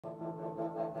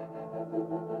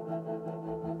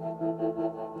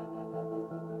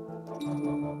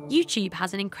YouTube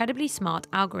has an incredibly smart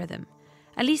algorithm,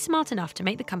 at least smart enough to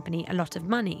make the company a lot of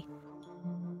money.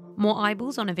 More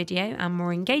eyeballs on a video and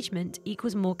more engagement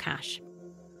equals more cash.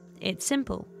 It's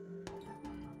simple.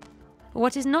 But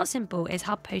what is not simple is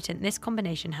how potent this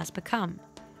combination has become.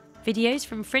 Videos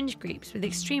from fringe groups with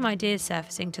extreme ideas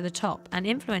surfacing to the top and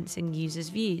influencing users'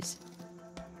 views.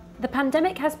 The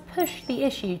pandemic has pushed the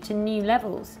issue to new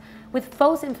levels, with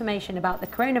false information about the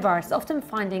coronavirus often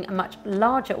finding a much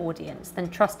larger audience than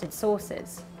trusted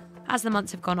sources. As the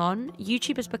months have gone on,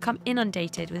 YouTube has become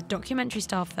inundated with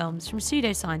documentary-style films from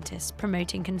pseudoscientists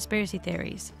promoting conspiracy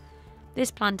theories.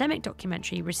 This pandemic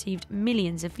documentary received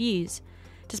millions of views.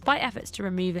 Despite efforts to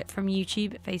remove it from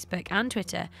YouTube, Facebook and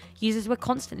Twitter, users were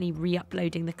constantly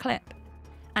re-uploading the clip.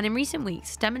 And in recent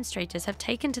weeks, demonstrators have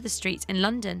taken to the streets in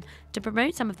London to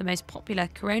promote some of the most popular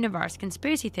coronavirus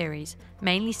conspiracy theories,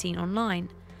 mainly seen online.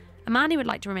 A man who would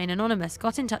like to remain anonymous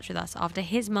got in touch with us after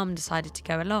his mum decided to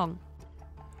go along.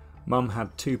 Mum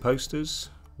had two posters.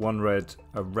 One read,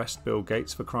 "Arrest Bill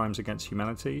Gates for crimes against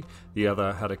humanity." The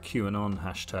other had a QAnon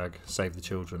hashtag, "Save the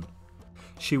Children."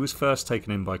 She was first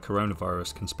taken in by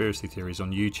coronavirus conspiracy theories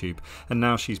on YouTube, and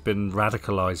now she's been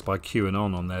radicalised by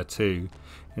QAnon on there too.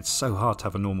 It's so hard to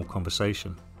have a normal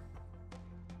conversation.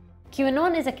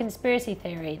 QAnon is a conspiracy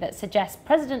theory that suggests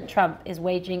President Trump is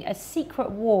waging a secret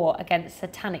war against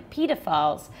satanic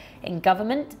paedophiles in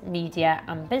government, media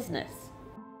and business.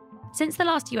 Since the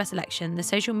last US election, the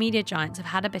social media giants have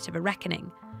had a bit of a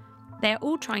reckoning. They are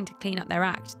all trying to clean up their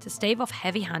act to stave off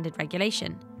heavy-handed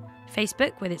regulation.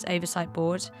 Facebook with its oversight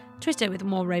board, Twitter with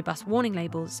more robust warning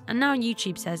labels, and now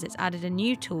YouTube says it's added a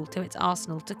new tool to its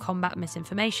arsenal to combat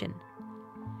misinformation.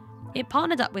 It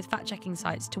partnered up with fact-checking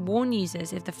sites to warn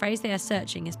users if the phrase they are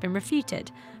searching has been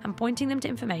refuted and pointing them to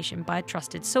information by a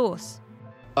trusted source.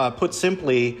 Put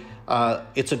simply,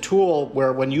 it's a tool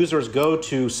where when users go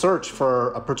to search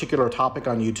for a particular topic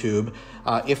on YouTube,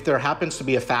 if there happens to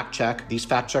be a fact check, these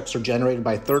fact checks are generated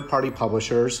by third-party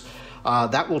publishers,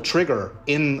 that will trigger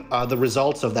in the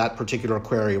results of that particular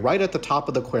query right at the top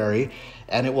of the query,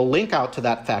 and it will link out to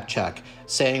that fact check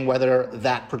saying whether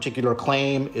that particular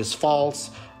claim is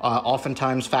false.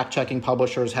 Oftentimes fact-checking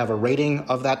publishers have a rating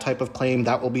of that type of claim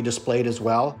that will be displayed as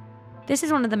well. This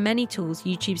is one of the many tools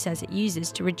YouTube says it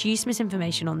uses to reduce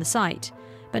misinformation on the site,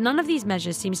 but none of these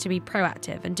measures seems to be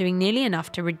proactive and doing nearly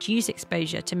enough to reduce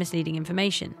exposure to misleading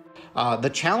information. The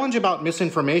challenge about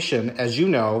misinformation, as you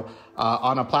know,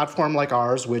 on a platform like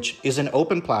ours, which is an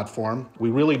open platform, we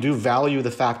really do value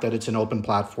the fact that it's an open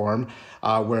platform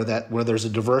where there's a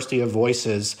diversity of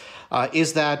voices,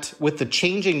 is that with the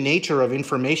changing nature of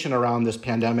information around this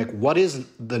pandemic, what is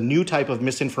the new type of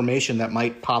misinformation that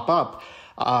might pop up?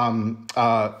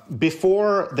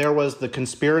 Before there was the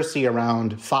conspiracy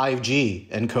around 5G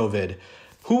and COVID,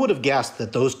 who would have guessed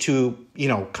that those two,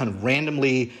 kind of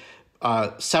randomly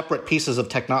separate pieces of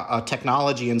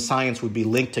technology and science would be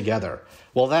linked together?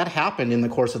 Well, that happened in the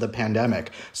course of the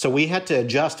pandemic. So we had to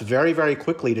adjust very, very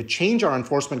quickly to change our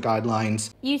enforcement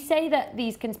guidelines. You say that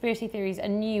these conspiracy theories are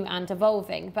new and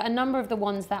evolving, but a number of the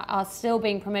ones that are still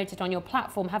being promoted on your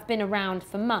platform have been around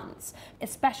for months,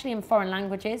 especially in foreign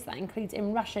languages, that includes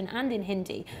in Russian and in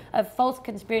Hindi, of false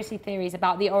conspiracy theories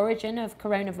about the origin of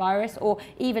coronavirus or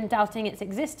even doubting its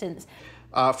existence.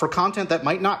 For content that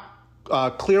might not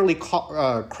clearly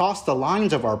cross the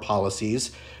lines of our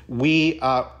policies, we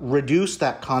reduce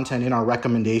that content in our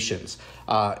recommendations.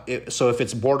 So if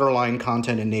it's borderline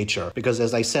content in nature, because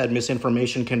as I said,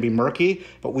 misinformation can be murky,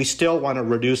 but we still want to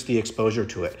reduce the exposure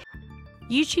to it.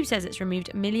 YouTube says it's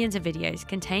removed millions of videos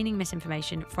containing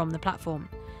misinformation from the platform,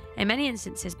 in many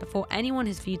instances before anyone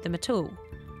has viewed them at all.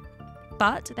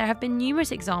 But there have been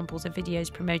numerous examples of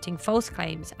videos promoting false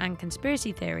claims and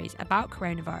conspiracy theories about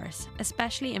coronavirus,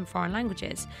 especially in foreign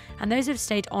languages, and those have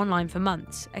stayed online for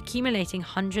months, accumulating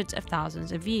hundreds of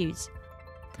thousands of views.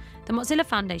 The Mozilla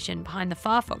Foundation behind the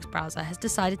Firefox browser has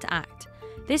decided to act.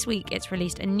 This week it's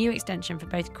released a new extension for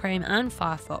both Chrome and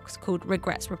Firefox called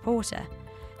Regrets Reporter.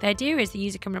 The idea is the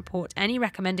user can report any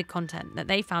recommended content that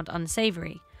they found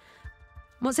unsavoury.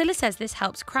 Mozilla says this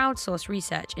helps crowdsource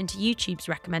research into YouTube's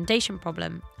recommendation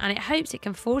problem, and it hopes it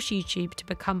can force YouTube to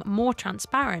become more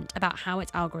transparent about how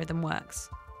its algorithm works.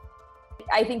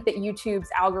 I think that YouTube's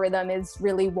algorithm is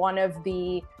really one of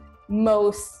the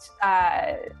most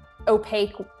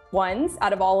opaque ones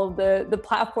out of all of the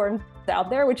platforms out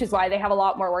there, which is why they have a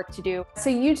lot more work to do. So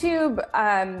YouTube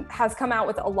has come out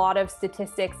with a lot of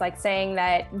statistics, like saying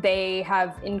that they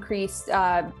have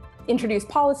introduced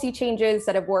policy changes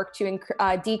that have worked to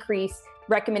decrease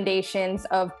recommendations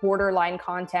of borderline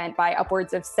content by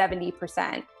upwards of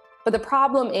 70%. But the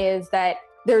problem is that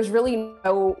there's really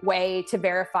no way to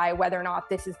verify whether or not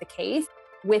this is the case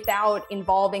without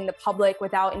involving the public,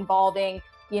 without involving,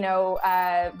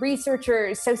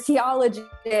 researchers,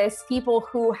 sociologists, people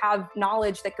who have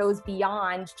knowledge that goes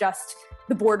beyond just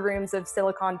the boardrooms of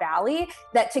Silicon Valley,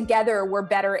 that together we're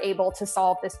better able to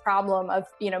solve this problem of,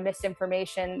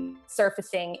 misinformation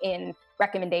surfacing in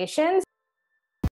recommendations.